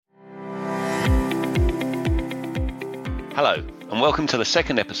Hello, and welcome to the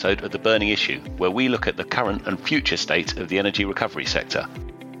second episode of The Burning Issue, where we look at the current and future state of the energy recovery sector.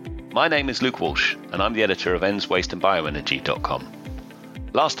 My name is Luke Walsh, and I'm the editor of enswasteandbioenergy.com.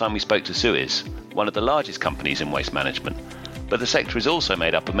 Last time we spoke to Suez, one of the largest companies in waste management, but the sector is also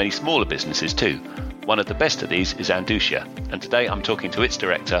made up of many smaller businesses too. One of the best of these is Andusia, and today I'm talking to its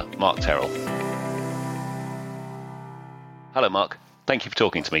director, Mark Terrell. Hello Mark, thank you for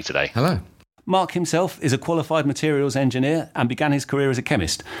talking to me today. Hello. Mark himself is a qualified materials engineer and began his career as a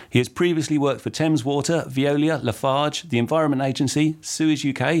chemist. He has previously worked for Thames Water, Veolia, Lafarge, the Environment Agency, Suez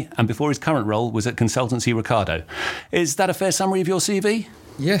UK, and before his current role was at consultancy Ricardo. Is that a fair summary of your CV?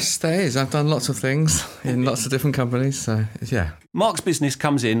 Yes, there is. I've done lots of things in lots of different companies, so yeah. Mark's business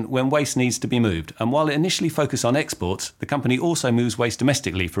comes in when waste needs to be moved, and while it initially focused on exports, the company also moves waste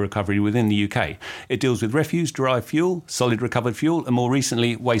domestically for recovery within the UK. It deals with refuse-derived fuel, solid recovered fuel, and more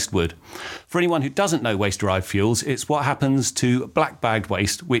recently, waste wood. For anyone who doesn't know waste-derived fuels, it's what happens to black-bagged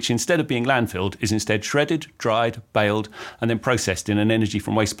waste, which instead of being landfilled, is instead shredded, dried, baled, and then processed in an energy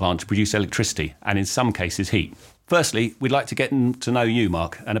from waste plant to produce electricity, and in some cases heat. Firstly, we'd like to get to know you,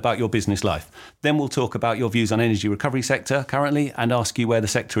 Mark, and about your business life. Then we'll talk about your views on energy recovery sector currently and ask you where the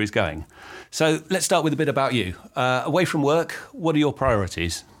sector is going. So let's start with a bit about you. Away from work, what are your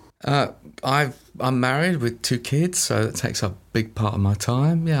priorities? I'm married with 2 kids, so that takes up a big part of my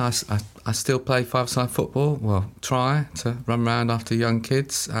time. Yeah, I still play five-a-side football. Well, try to run around after young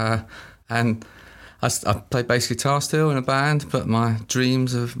kids. And I play bass guitar still in a band, but my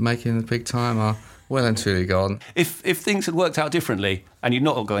dreams of making the big time are well and truly gone. If things had worked out differently and you'd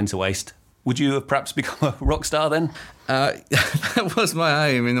not gone into waste, would you have perhaps become a rock star then? That was my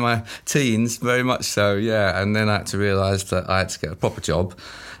aim in my teens, very much so, yeah. And then I had to realise that I had to get a proper job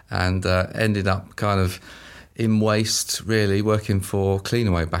and ended up kind of in waste, really, working for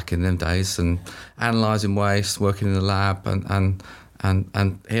Cleanaway back in them days and analysing waste, working in the lab and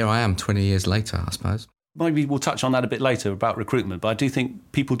here I am 20 years later, I suppose. Maybe we'll touch on that a bit later about recruitment, but I do think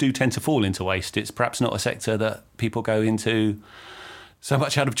people do tend to fall into waste. It's perhaps not a sector that people go into so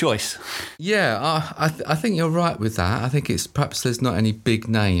much out of choice. Yeah, I think you're right with that. I think it's perhaps there's not any big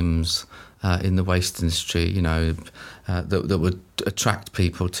names in the waste industry, you know, that would attract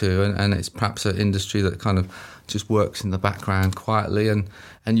people to, and it's perhaps an industry that kind of just works in the background quietly, and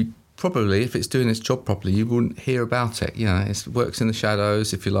you probably, if it's doing its job properly, you wouldn't hear about it. You know, it works in the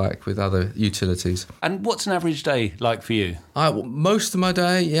shadows, if you like, with other utilities. And what's an average day like for you? Most of my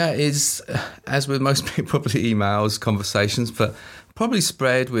day, is, as with most people, probably emails, conversations, but probably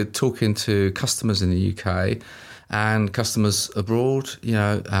spread with talking to customers in the UK and customers abroad, you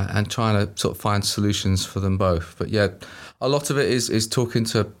know, and trying to sort of find solutions for them both. But yeah, a lot of it is talking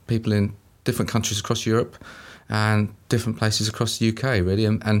to people in different countries across Europe and different places across the UK, really.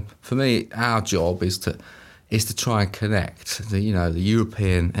 And for me, our job is to try and connect the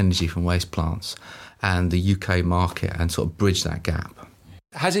European energy from waste plants and the UK market and sort of bridge that gap.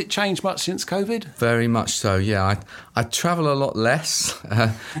 Has it changed much since COVID? Very much so, yeah. I travel a lot less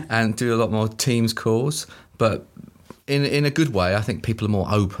and do a lot more Teams calls, but in a good way. I think people are more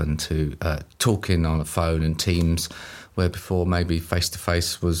open to talking on a phone and Teams, where before maybe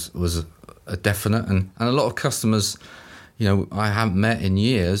face-to-face was a definite, and a lot of customers, you know, I haven't met in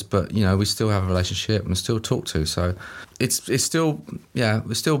years, but you know, we still have a relationship and still talk to. So it's still,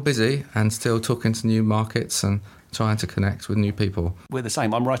 we're still busy and still talking to new markets and trying to connect with new people. We're the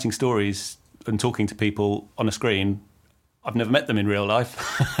same. I'm writing stories and talking to people on a screen. I've never met them in real life.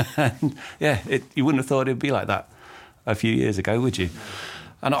 And you wouldn't have thought it would be like that a few years ago, would you?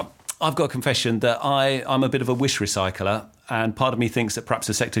 And I've got a confession that I'm a bit of a wish recycler, and part of me thinks that perhaps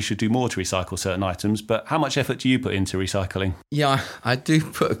the sector should do more to recycle certain items. But how much effort do you put into recycling? Yeah, I do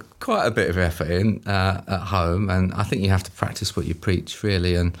put quite a bit of effort in at home, and I think you have to practice what you preach,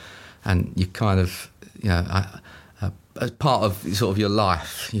 really, and you kind of, as part of sort of your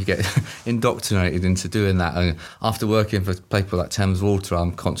life, you get indoctrinated into doing that. And after working for people like Thames Water,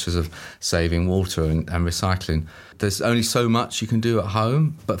 I'm conscious of saving water and recycling. There's only so much you can do at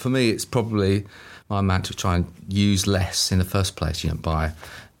home, but for me, it's probably my mantra to try and use less in the first place.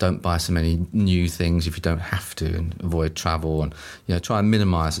 Don't buy so many new things if you don't have to, and avoid travel, and try and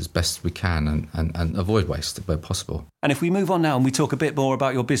minimise as best we can and avoid waste where possible. And if we move on now and we talk a bit more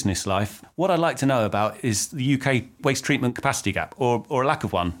about your business life, what I'd like to know about is the UK waste treatment capacity gap, or a lack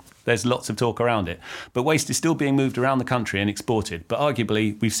of one. There's lots of talk around it, but waste is still being moved around the country and exported. But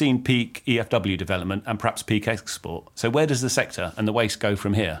arguably, we've seen peak EFW development and perhaps peak export. So where does the sector and the waste go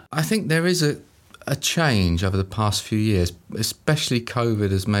from here? I think there is a change over the past few years, especially COVID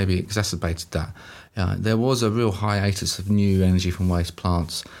has maybe exacerbated that. There was a real hiatus of new energy from waste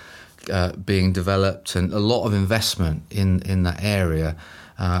plants being developed and a lot of investment in that area.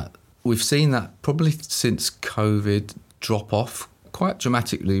 We've seen that probably since COVID drop off quite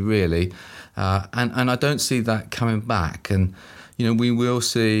dramatically, really, and I don't see that coming back. And we will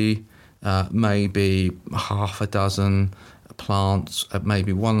see maybe half a dozen plants at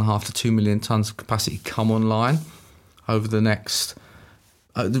maybe 1.5 to 2 million tonnes of capacity come online over the next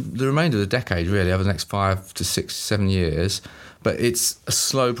the remainder of the decade, really, over the next 5 to 6, 7 years. But it's a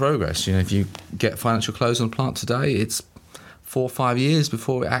slow progress. If you get financial close on a plant today, it's 4 or 5 years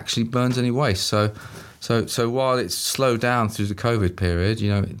before it actually burns any waste. So while it's slowed down through the COVID period,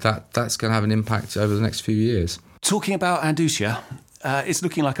 that's going to have an impact over the next few years. Talking about Andusia, it's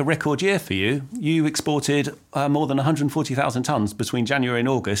looking like a record year for you. You exported more than 140,000 tonnes between January and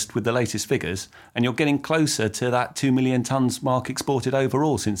August with the latest figures, and you're getting closer to that 2 million tonnes mark exported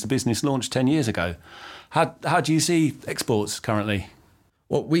overall since the business launched 10 years ago. How do you see exports currently?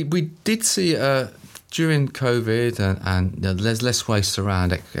 Well, we did see during COVID and there's less waste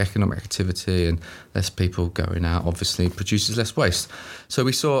around, economic activity and less people going out, obviously produces less waste. So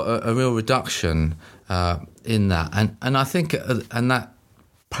we saw a real reduction in that. And I think and that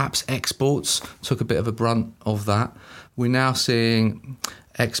perhaps exports took a bit of a brunt of that. We're now seeing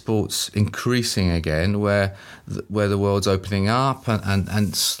exports increasing again where the world's opening up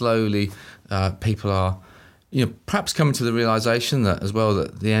and slowly people are perhaps coming to the realisation that as well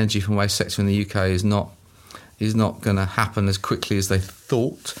that the energy from waste sector in the UK is not going to happen as quickly as they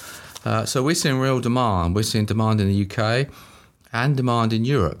thought. So we're seeing real demand. We're seeing demand in the UK and demand in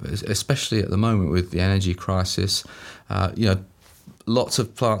Europe, especially at the moment with the energy crisis. Lots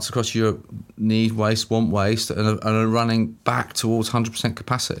of plants across Europe need waste, want waste, and are running back towards 100%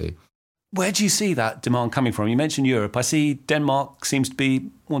 capacity. Where do you see that demand coming from? You mentioned Europe. I see Denmark seems to be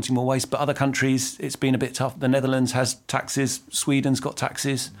wanting more waste, but other countries, it's been a bit tough. The Netherlands has taxes. Sweden's got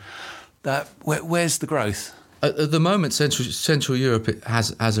taxes. Where's the growth? At the moment, Central Europe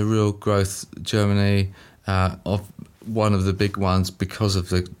has a real growth. Germany, of one of the big ones because of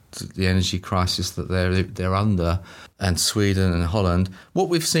the energy crisis that they're under, and Sweden and Holland. What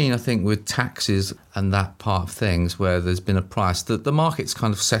we've seen, I think, with taxes and that part of things, where there's been a price, that the market's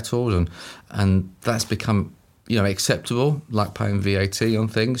kind of settled and that's become acceptable, like paying VAT on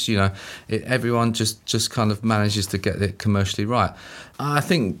things. Everyone just kind of manages to get it commercially right. I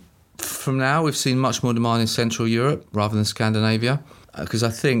think from now we've seen much more demand in Central Europe rather than Scandinavia. Because I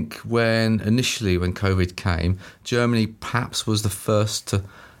think when COVID came, Germany perhaps was the first to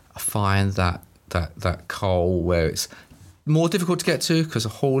find that coal where it's more difficult to get to because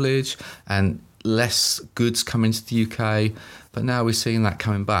of haulage and less goods come into the UK. But now we're seeing that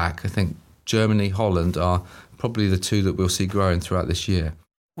coming back. I think Germany, Holland are probably the two that we'll see growing throughout this year.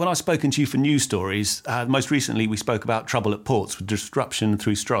 When I've spoken to you for news stories, most recently we spoke about trouble at ports with disruption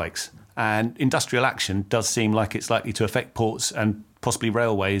through strikes. And industrial action does seem like it's likely to affect ports and possibly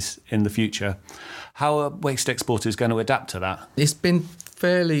railways in the future. How are waste exporters going to adapt to that? It's been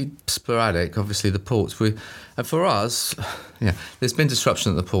fairly sporadic, obviously, the ports. For us, there's been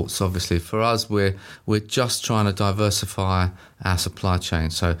disruption at the ports, obviously. For us, we're just trying to diversify our supply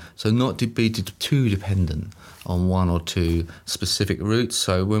chain, so not to be too dependent on one or two specific routes.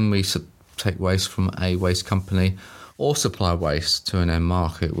 So when we take waste from a waste company or supply waste to an end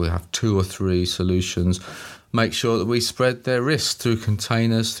market, we have 2 or 3 solutions. Make sure that we spread their risk through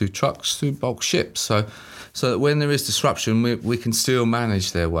containers, through trucks, through bulk ships. So that when there is disruption, we can still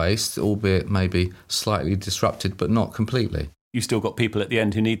manage their waste, albeit maybe slightly disrupted, but not completely. You've still got people at the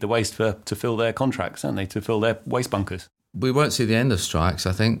end who need the waste to fill their contracts, haven't they, to fill their waste bunkers? We won't see the end of strikes,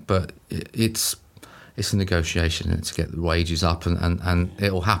 I think, but it's a negotiation to get the wages up and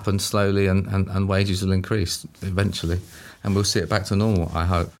it will happen slowly and wages will increase eventually. And we'll see it back to normal, I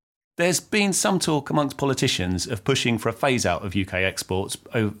hope. There's been some talk amongst politicians of pushing for a phase-out of UK exports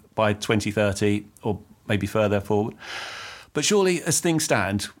by 2030 or maybe further forward. But surely, as things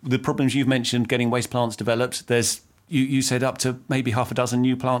stand, the problems you've mentioned, getting waste plants developed, there's you said up to maybe half a dozen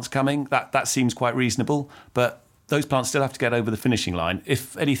new plants coming. That seems quite reasonable, but those plants still have to get over the finishing line.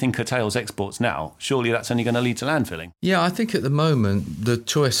 If anything curtails exports now, surely that's only going to lead to landfilling. Yeah, I think at the moment the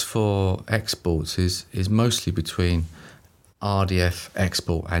choice for exports is mostly between RDF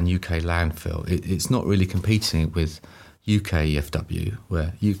export and UK landfill. It's not really competing with UK EFW,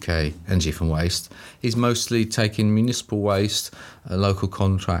 where UK energy from waste is mostly taking municipal waste, local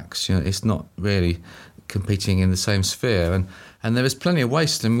contracts. It's not really competing in the same sphere. And there is plenty of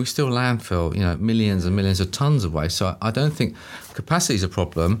waste, and we still landfill, millions and millions of tonnes of waste. So I don't think capacity is a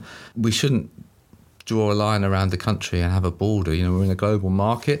problem. We shouldn't draw a line around the country and have a border. We're in a global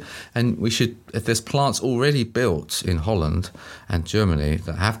market, and we should, if there's plants already built in Holland and Germany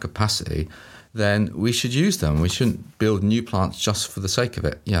that have capacity, then we should use them. We shouldn't build new plants just for the sake of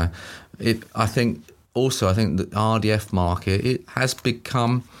it. I think the RDF market, it has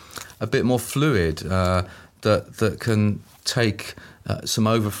become a bit more fluid, that can take some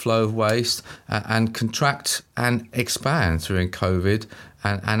overflow of waste and contract and expand through COVID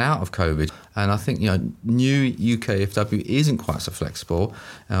and out of COVID. And I think, new UK FW isn't quite so flexible,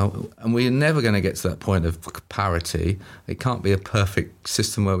 and we're never going to get to that point of parity. It can't be a perfect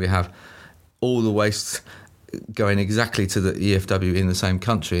system where we have all the waste going exactly to the EFW in the same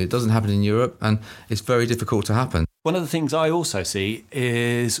country. It doesn't happen in Europe, and it's very difficult to happen. One of the things I also see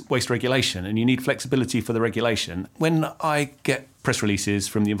is waste regulation, and you need flexibility for the regulation. When I get press releases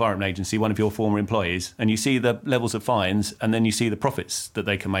from the Environment Agency, one of your former employees, and you see the levels of fines, and then you see the profits that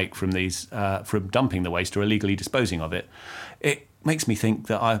they can make from these, from dumping the waste or illegally disposing of it, it makes me think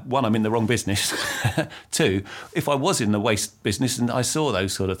that I'm in the wrong business. Two, if I was in the waste business and I saw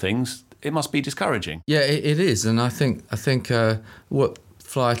those sort of things, it must be discouraging. Yeah, it is, and I think what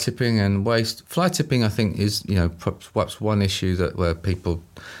fly tipping and waste. Fly tipping, I think, is perhaps one issue where people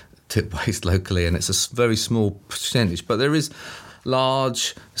tip waste locally, and it's a very small percentage. But there is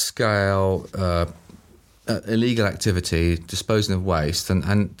large scale illegal activity, disposing of waste,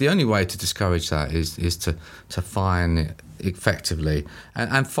 and the only way to discourage that is to fine it effectively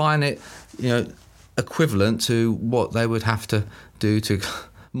and fine it, equivalent to what they would have to do to.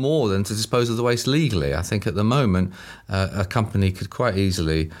 More than to dispose of the waste legally. I think at the moment, a company could quite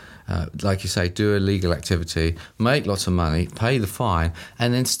easily, like you say, do illegal activity, make lots of money, pay the fine,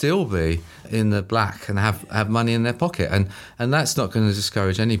 and then still be in the black and have money in their pocket. And that's not going to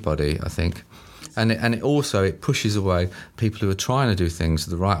discourage anybody, I think. And it also pushes away people who are trying to do things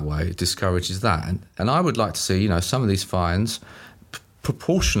the right way. It discourages that. And I would like to see, some of these fines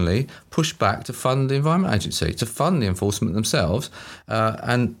proportionally pushed back to fund the Environment Agency, to fund the enforcement themselves,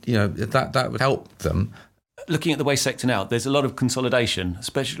 and that would help them. Looking at the waste sector now, there's a lot of consolidation,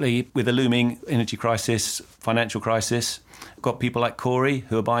 especially with the looming energy crisis, financial crisis. We've got people like Corey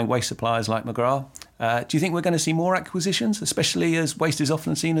who are buying waste suppliers like McGrath. Do you think we're going to see more acquisitions, especially as waste is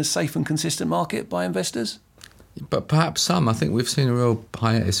often seen as safe and consistent market by investors? But perhaps some. I think we've seen a real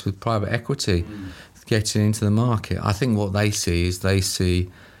hiatus with private equity getting into the market. I think what they see is value,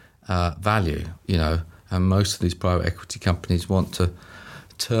 and most of these private equity companies want to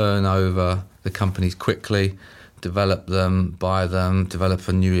turn over the companies quickly, develop them, buy them, develop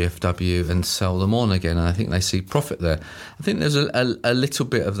a new EFW and sell them on again. And I think they see profit there. I think there's a little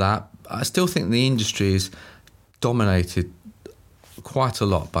bit of that. I still think the industry is dominated quite a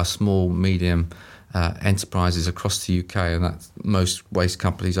lot by small, medium enterprises across the UK, and that most waste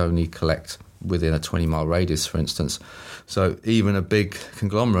companies only collect within a 20-mile radius, for instance. So even a big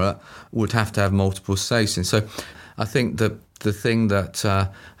conglomerate would have to have multiple stations. So I think that the thing that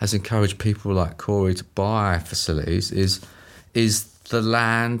has encouraged people like Corey to buy facilities is the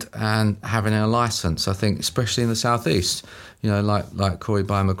land and having a licence. I think especially in the southeast, like Corey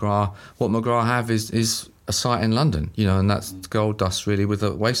buying McGrath. What McGrath have is a site in London, and that's gold dust really with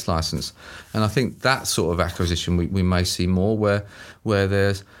a waste licence. And I think that sort of acquisition we may see more where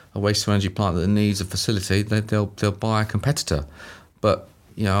there's a waste-to-energy plant that needs a facility, they'll buy a competitor. But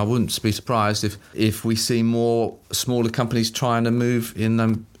I wouldn't be surprised if we see more smaller companies trying to move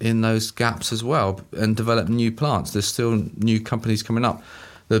in those gaps as well and develop new plants. There's still new companies coming up.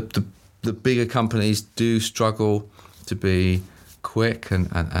 The bigger companies do struggle to be quick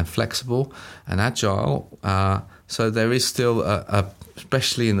and flexible and agile. So there is still,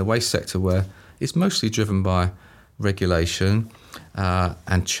 especially in the waste sector, where it's mostly driven by regulation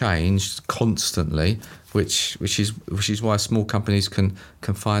and change constantly, which is why small companies can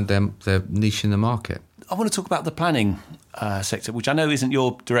find their niche in the market. I want to talk about the planning sector, which I know isn't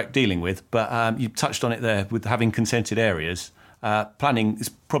your direct dealing with, but you touched on it there with having consented areas. Planning is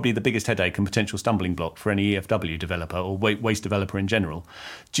probably the biggest headache and potential stumbling block for any EFW developer or waste developer in general.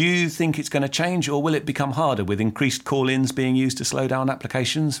 Do you think it's going to change, or will it become harder with increased call-ins being used to slow down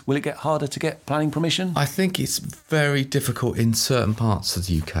applications? Will it get harder to get planning permission? I think it's very difficult in certain parts of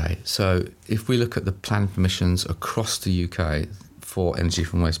the UK. So if we look at the planning permissions across the UK for energy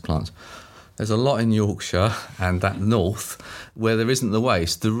from waste plants, there's a lot in Yorkshire and that north where there isn't the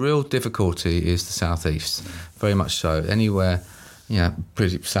waste. The real difficulty is the southeast, very much so. Anywhere,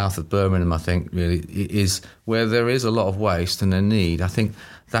 pretty south of Birmingham, I think, really, is where there is a lot of waste and a need. I think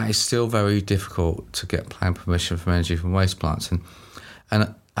that is still very difficult to get planning permission from energy from waste plants.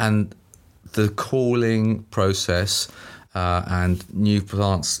 And the calling process and new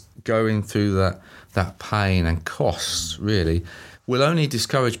plants going through that pain and costs really will only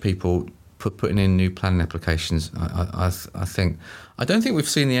discourage people putting in new planning applications. I think. I don't think we've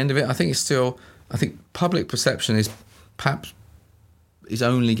seen the end of it. I think public perception is perhaps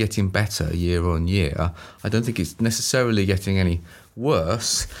only getting better year on year. I don't think it's necessarily getting any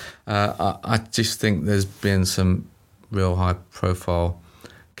worse. I just think there's been some real high profile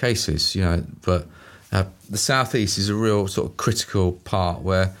cases, but the southeast is a real sort of critical part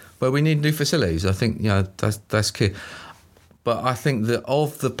where we need new facilities. I think that's key. But I think that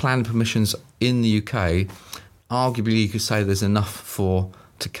of the planning permissions in the UK, arguably you could say there's enough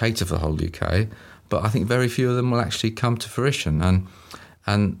to cater for the whole UK, but I think very few of them will actually come to fruition.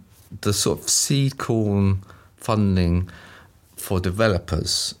 And the sort of seed corn funding for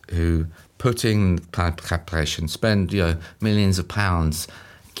developers who put in planning applications, spend millions of pounds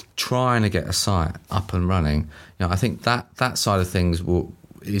trying to get a site up and running. I think that side of things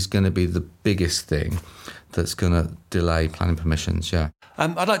is going to be the biggest thing that's going to delay planning permissions. Yeah.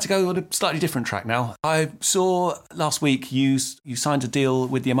 I'd like to go on a slightly different track now. I saw last week you signed a deal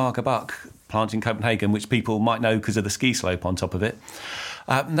with the Amager Buck plant in Copenhagen, which people might know because of the ski slope on top of it.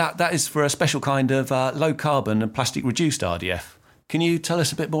 That is for a special kind of low carbon and plastic reduced RDF. Can you tell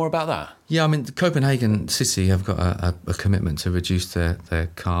us a bit more about that? Yeah, the Copenhagen city have got a commitment to reduce their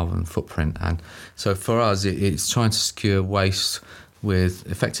carbon footprint. And so for us, it's trying to secure waste with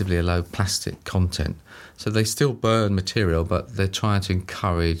effectively a low plastic content. So they still burn material, but they're trying to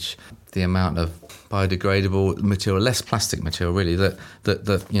encourage the amount of biodegradable material, less plastic material really,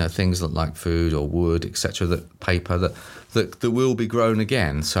 that things like food or wood, etc., that paper, that will be grown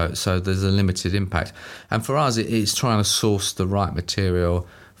again. So there's a limited impact. And for us, it's trying to source the right material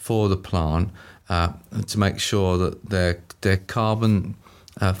for the plant to make sure that their carbon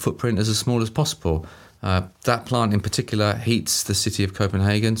footprint is as small as possible. That plant in particular heats the city of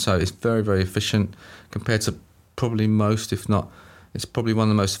Copenhagen, so it's very, very efficient compared to probably most, if not, it's probably one of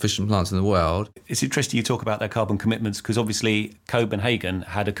the most efficient plants in the world. It's interesting you talk about their carbon commitments because obviously Copenhagen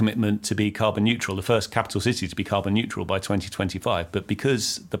had a commitment to be carbon neutral, the first capital city to be carbon neutral by 2025. But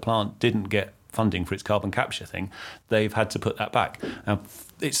because the plant didn't get funding for its carbon capture thing, they've had to put that back. Now,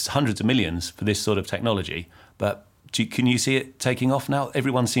 it's hundreds of millions for this sort of technology, but can you see it taking off now?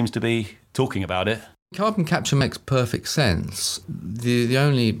 Everyone seems to be talking about it. Carbon capture makes perfect sense. The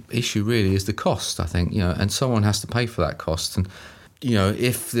only issue really is the cost, I think, and someone has to pay for that cost. And,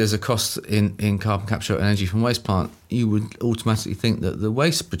 if there's a cost in carbon capture energy from waste plant, you would automatically think that the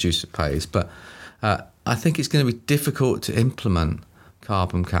waste producer pays. But I think it's going to be difficult to implement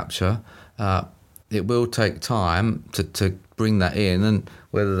carbon capture. It will take time to bring that in, and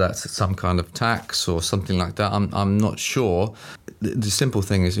whether that's some kind of tax or something like that, I'm not sure. The simple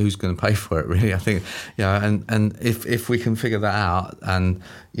thing is who's going to pay for it, really. I think, and if we can figure that out, and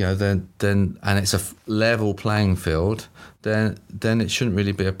then and it's a level playing field, then it shouldn't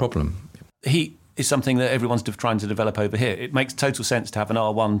really be a problem. Heat is something that everyone's trying to develop over here. It makes total sense to have an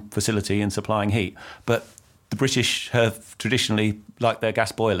R1 facility in supplying heat, but the British have traditionally liked their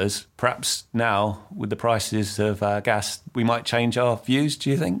gas boilers. Perhaps now, with the prices of gas, we might change our views, do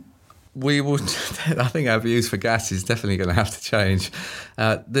you think? We would. I think our views for gas is definitely going to have to change.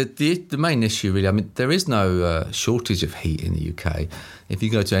 The main issue, really, there is no shortage of heat in the UK. If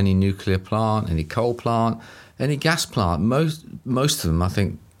you go to any nuclear plant, any coal plant, any gas plant, most of them, I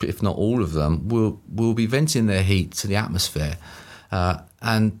think, if not all of them, will be venting their heat to the atmosphere.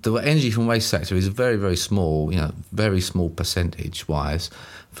 And the energy from waste sector is very, very small, very small percentage-wise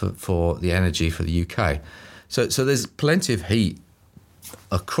for the energy for the UK. So there's plenty of heat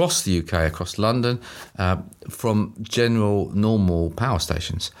across the UK, across London, from general normal power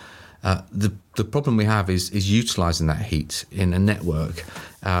stations. The problem we have is utilising that heat in a network.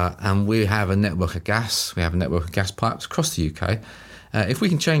 And we have a network of gas, we have a network of gas pipes across the UK. If we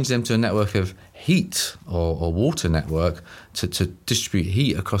can change them to a network of heat or water network to distribute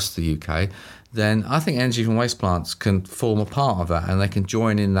heat across the UK, then I think energy from waste plants can form a part of that, and they can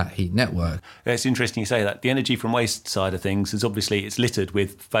join in that heat network. It's interesting you say that. The energy from waste side of things is obviously it's littered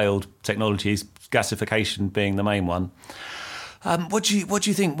with failed technologies, gasification being the main one. What do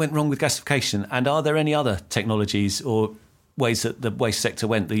you think went wrong with gasification? And are there any other technologies or ways that the waste sector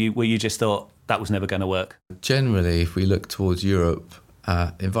went where you just thought that was never going to work? Generally, if we look towards Europe,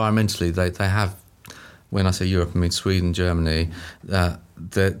 environmentally, they have, when I say Europe, I mean Sweden, Germany,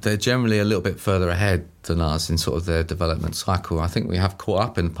 they're generally a little bit further ahead than us in sort of their development cycle. I think we have caught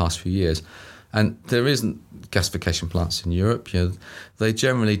up in the past few years. And there isn't gasification plants in Europe. They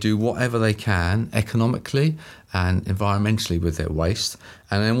generally do whatever they can economically and environmentally with their waste.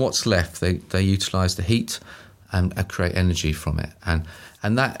 And then what's left, they utilise the heat and create energy from it.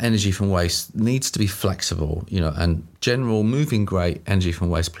 And that energy from waste needs to be flexible, and general moving grade energy from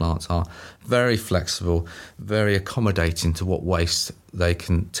waste plants are very flexible, very accommodating to what waste they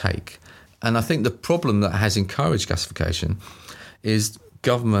can take. And I think the problem that has encouraged gasification is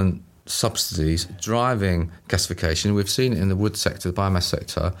government subsidies driving gasification. We've seen it in the wood sector, the biomass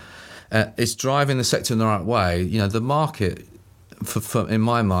sector. It's driving the sector in the right way. The market, in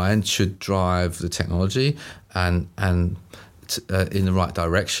my mind, should drive the technology and in the right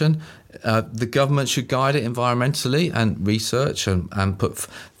direction. The government should guide it environmentally and research and put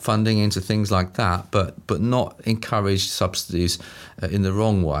funding into things like that, but not encourage subsidies in the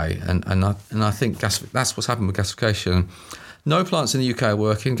wrong way. And I think that's what's happened with gasification. No plants in the UK are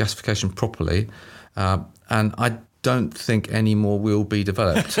working gasification properly, and I don't think any more will be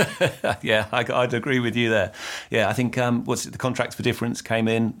developed. Yeah, I'd agree with you there. Yeah, I think the Contracts for Difference came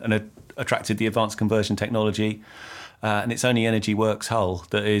in and attracted the advanced conversion technology, and it's only Energy Works Hull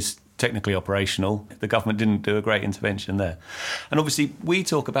that is technically operational. The government didn't do a great intervention there. And obviously we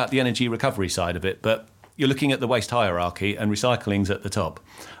talk about the energy recovery side of it, but you're looking at the waste hierarchy and recycling's at the top.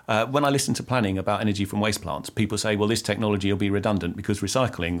 When I listen to planning about energy from waste plants, people say, well, this technology will be redundant because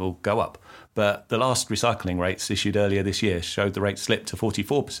recycling will go up. But the last recycling rates issued earlier this year showed the rate slipped to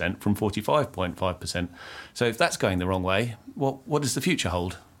 44% from 45.5%. So if that's going the wrong way, what does the future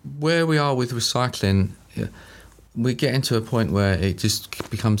hold? Where we are with recycling, we get into a point where it just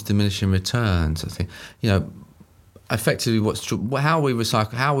becomes diminishing returns. I think, effectively what's true, how we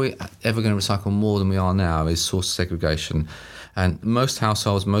ever going to recycle more than we are now is source segregation. And most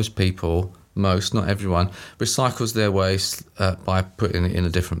households, most people, not everyone, recycles their waste by putting it in a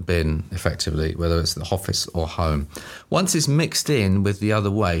different bin, effectively, whether it's the office or home. Once it's mixed in with the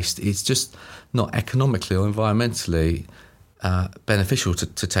other waste, it's just not economically or environmentally beneficial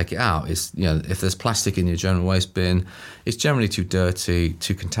to take it out. It's, if there's plastic in your general waste bin, it's generally too dirty,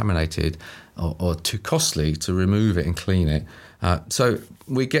 too contaminated, or too costly to remove it and clean it. So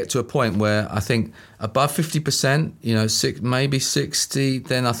we get to a point where I think above 50%, maybe 60,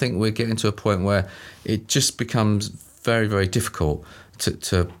 then I think we're getting to a point where it just becomes very, very difficult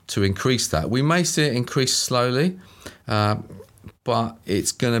to increase that. We may see it increase slowly, but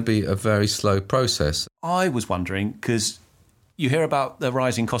it's going to be a very slow process. I was wondering, because you hear about the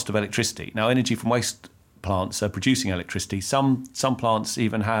rising cost of electricity. Now, energy from waste plants are producing electricity. Some plants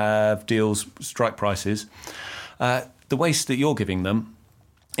even have deals, strike prices. The waste that you're giving them,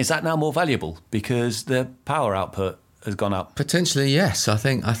 is that now more valuable because their power output has gone up? Potentially, yes. I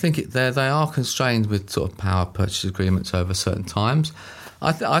think they are constrained with sort of power purchase agreements over certain times.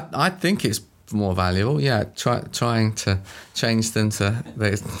 I think it's more valuable. Yeah, trying to change them to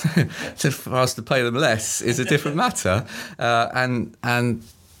for us to pay them less is a different matter. And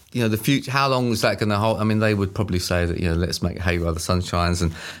the future, how long is that going to hold? I mean, they would probably say that, let's make hay while the sun shines,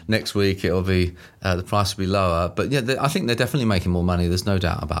 and next week it'll be, the price will be lower. But yeah, I think they're definitely making more money. There's no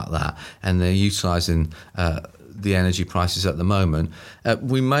doubt about that. And they're utilising the energy prices at the moment.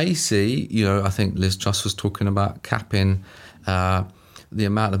 We may see, I think Liz Truss was talking about capping the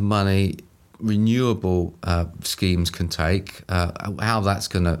amount of money renewable schemes can take, how that's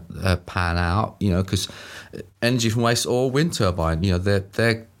going to pan out, because energy from waste or wind turbine,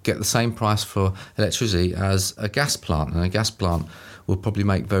 they're get the same price for electricity as a gas plant, and a gas plant will probably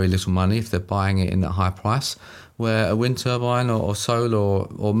make very little money if they're buying it in that high price, where a wind turbine or solar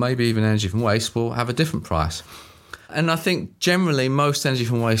or maybe even energy from waste will have a different price. And I think generally most energy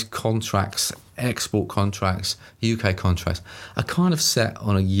from waste contracts, export contracts, UK contracts, are kind of set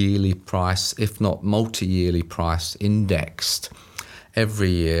on a yearly price, if not multi-yearly price, indexed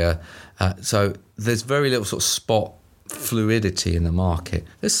every year. So there's very little sort of spot fluidity in the market.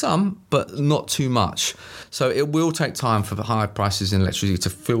 There's some, but not too much. So it will take time for the higher prices in electricity to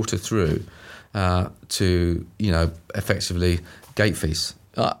filter through to, effectively gate fees.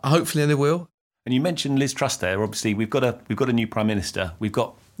 Hopefully they will. And you mentioned Liz Truss there. Obviously, we've got a new Prime Minister. We've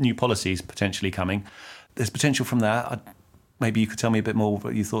got new policies potentially coming. There's potential from that. Maybe you could tell me a bit more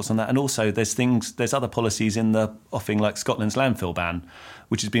about your thoughts on that. And also, there's other policies in the offing, like Scotland's landfill ban,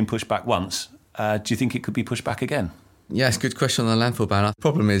 which has been pushed back once. Do you think it could be pushed back again? Yes, good question on the landfill ban. The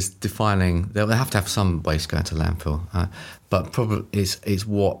problem is defining. They'll have to have some waste going to landfill, but probably it's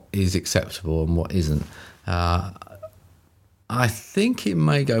what is acceptable and what isn't. I think it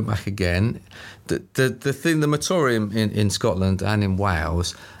may go back again. The moratorium in Scotland and in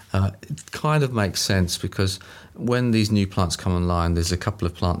Wales kind of makes sense, because when these new plants come online, there's a couple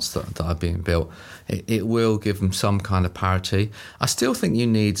of plants that are being built. It will give them some kind of parity. I still think you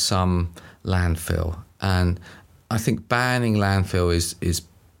need some landfill, and I think banning landfill is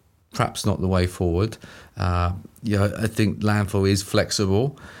perhaps not the way forward. I think landfill is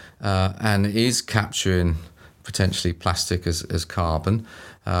flexible and it is capturing potentially plastic as carbon.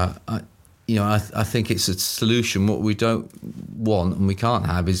 I think it's a solution. What we don't want and we can't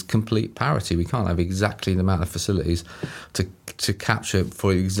have is complete parity. We can't have exactly the amount of facilities to capture it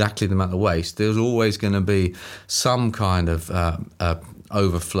for exactly the amount of waste. There's always going to be some kind of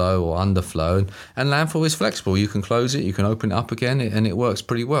overflow or underflow, and landfill is flexible. You can close it, you can open it up again, and it works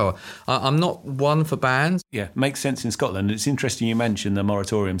pretty well. I'm not one for bans. Yeah, makes sense in Scotland. It's interesting you mentioned the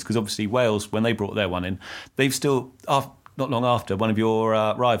moratoriums, because obviously Wales, when they brought their one in, they've still, not long after, one of your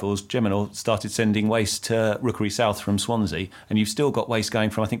rivals, Geminor, started sending waste to Rookery South from Swansea, and you've still got waste going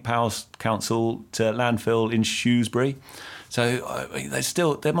from, I think, Powers Council to landfill in Shrewsbury. So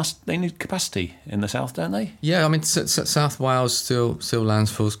they need capacity in the south, don't they? Yeah, I mean, South Wales still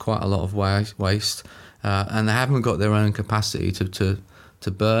landfills quite a lot of waste, and they haven't got their own capacity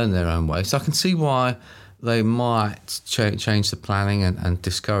to burn their own waste. I can see why they might change the planning and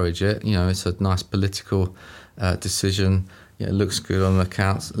discourage it. It's a nice political decision. It looks good on the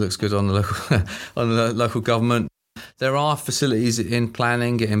accounts. It looks good on the local on the local government. There are facilities in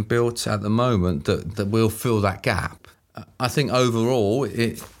planning getting built at the moment that will fill that gap. I think overall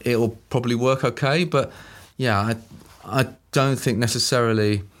it'll probably work okay, but yeah, I don't think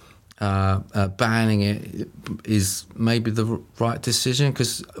necessarily banning it is maybe the right decision,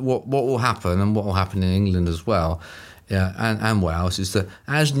 because what will happen, and what will happen in England as well, and Wales, is that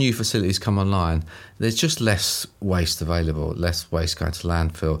as new facilities come online, there's just less waste available, less waste going to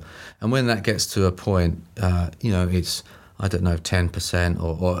landfill, and when that gets to a point, it's 10%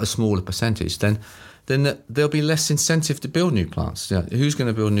 or a smaller percentage, then there'll be less incentive to build new plants. Who's going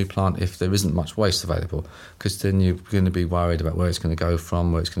to build a new plant if there isn't much waste available? Because then you're going to be worried about where it's going to go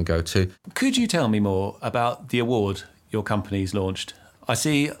from, where it's going to go to. Could you tell me more about the award your company's launched? I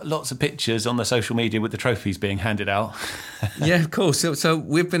see lots of pictures on the social media with the trophies being handed out. Yeah, of course. So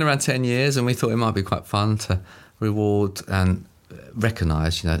we've been around 10 years, and we thought it might be quite fun to reward and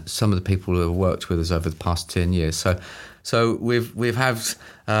recognise, some of the people who have worked with us over the past 10 years. So we've had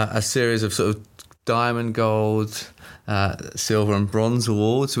a series of sort of diamond, gold, silver and bronze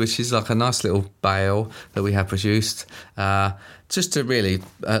awards, which is like a nice little bale that we have produced, just to really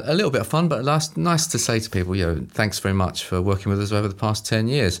a little bit of fun, but nice to say to people, thanks very much for working with us over the past 10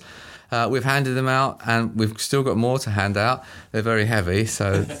 years. We've handed them out, and we've still got more to hand out. They're very heavy,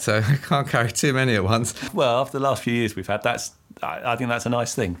 so I can't carry too many at once. Well, after the last few years we've had, I think that's a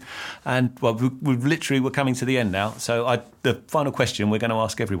nice thing. And well, we're coming to the end now. So the final question we're going to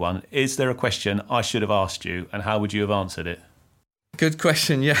ask everyone: is there a question I should have asked you, and how would you have answered it? Good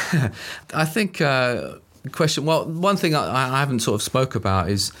question. Yeah, I think question. Well, one thing I haven't sort of spoke about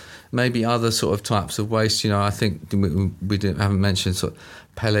is maybe other sort of types of waste. I think we haven't mentioned sort of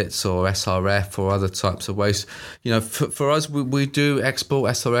pellets or SRF or other types of waste. For us, we do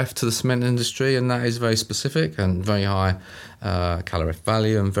export SRF to the cement industry, and that is very specific and very high calorific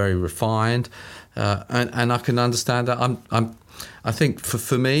value and very refined. And I can understand that. I think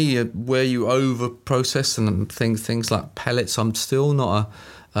for me, where you over process and things like pellets, I'm still not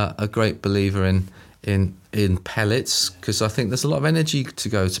a great believer in pellets, because I think there's a lot of energy to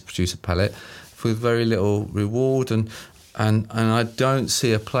go to produce a pellet with very little reward, and I don't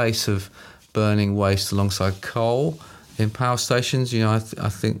see a place of burning waste alongside coal in power stations. I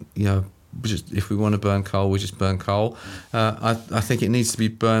think if we want to burn coal, we just burn coal. I think it needs to be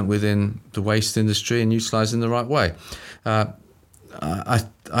burnt within the waste industry and utilised in the right way.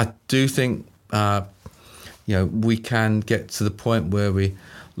 I do think we can get to the point where we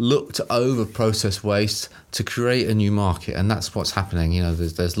look to over-process waste to create a new market, and that's what's happening.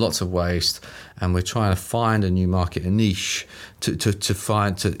 There's lots of waste, and we're trying to find a new market, a niche, to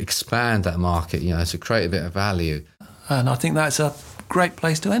expand that market, to create a bit of value. And I think that's a great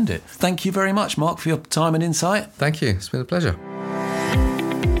place to end it. Thank you very much, Mark, for your time and insight. Thank you. It's been a pleasure.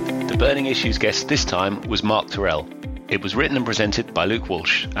 The Burning Issues guest this time was Mark Terrell. It was written and presented by Luke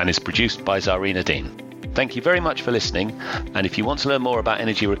Walsh and is produced by Zarina Dean. Thank you very much for listening, and if you want to learn more about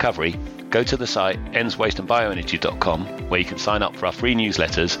energy recovery, go to the site enswasteandbioenergy.com, where you can sign up for our free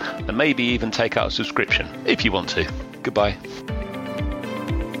newsletters and maybe even take out a subscription if you want to. Goodbye.